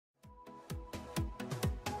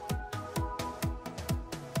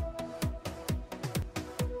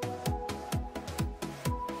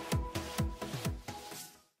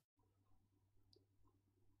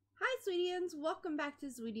Zweetians, welcome back to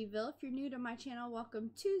Zweetieville. If you're new to my channel,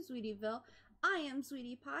 welcome to Zweetieville. I am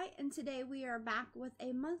Sweetie Pie, and today we are back with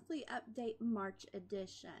a monthly update March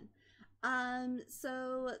edition.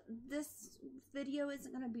 So this video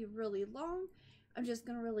isn't going to be really long. I'm just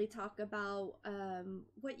going to really talk about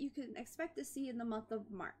what you can expect to see in the month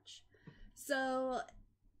of March. So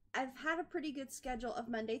I've had a pretty good schedule of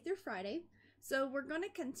Monday through Friday. So we're going to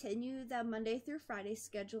continue the Monday through Friday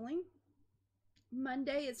scheduling.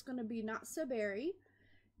 Monday is going to be Not So Berry.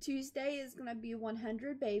 Tuesday is going to be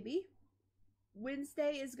 100 Baby.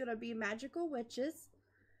 Wednesday is going to be Magical Witches.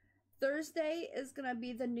 Thursday is going to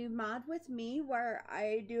be the new mod with me, where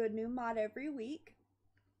I do a new mod every week.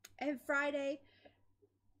 And Friday,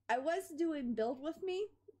 I was doing Build with Me,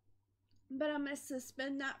 but I'm going to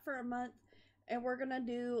suspend that for a month, and we're going to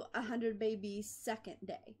do 100 Baby second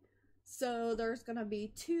day. So there's going to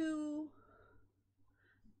be two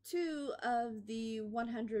of the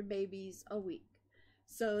 100 babies a week,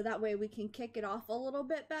 so that way we can kick it off a little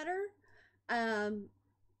bit better. I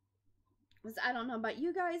don't know about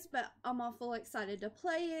you guys, but I'm awful excited to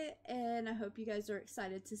play it, and I hope you guys are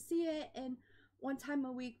excited to see it. And one time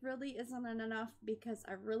a week really isn't enough, because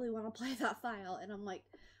I really want to play that file, and I'm like,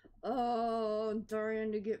 oh, I'm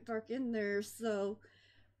dying to get back in there. So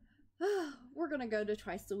we're gonna go to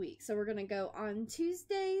twice a week. So we're gonna go on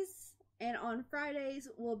Tuesdays, and on Fridays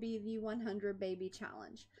will be the 100 Baby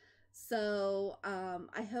Challenge. So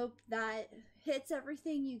I hope that hits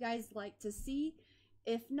everything you guys like to see.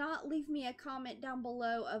 If not, leave me a comment down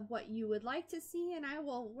below of what you would like to see, and I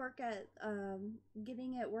will work at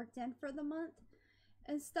getting it worked in for the month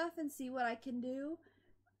and stuff, and see what I can do.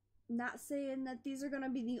 Not saying that these are going to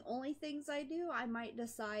be the only things I do. I might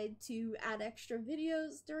decide to add extra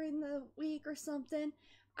videos during the week or something.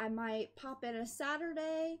 I might pop in a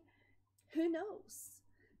Saturday. Who knows?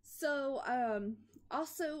 So,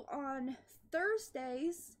 also on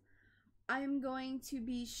Thursdays, I'm going to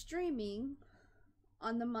be streaming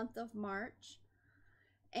on the month of March.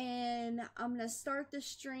 And I'm going to start the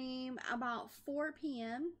stream about 4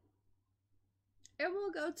 p.m. It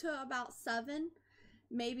will go to about 7,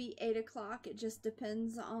 maybe 8 o'clock. It just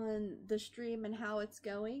depends on the stream and how it's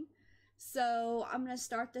going. So I'm going to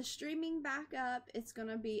start the streaming back up. It's going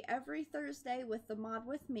to be every Thursday with the mod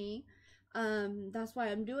with me. That's why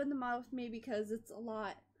I'm doing the mod with me, because it's a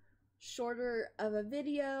lot shorter of a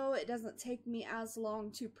video. It doesn't take me as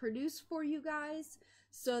long to produce for you guys,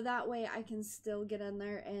 so that way I can still get in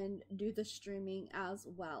there and do the streaming as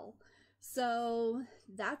well. So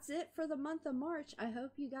that's it for the month of March. I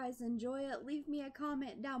hope you guys enjoy it. Leave me a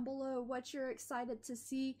comment down below what you're excited to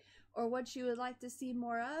see or what you would like to see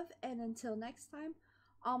more of. And until next time,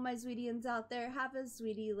 all my Zweetians out there, have a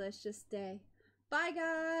Zweetielicious day. Bye,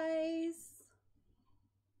 guys!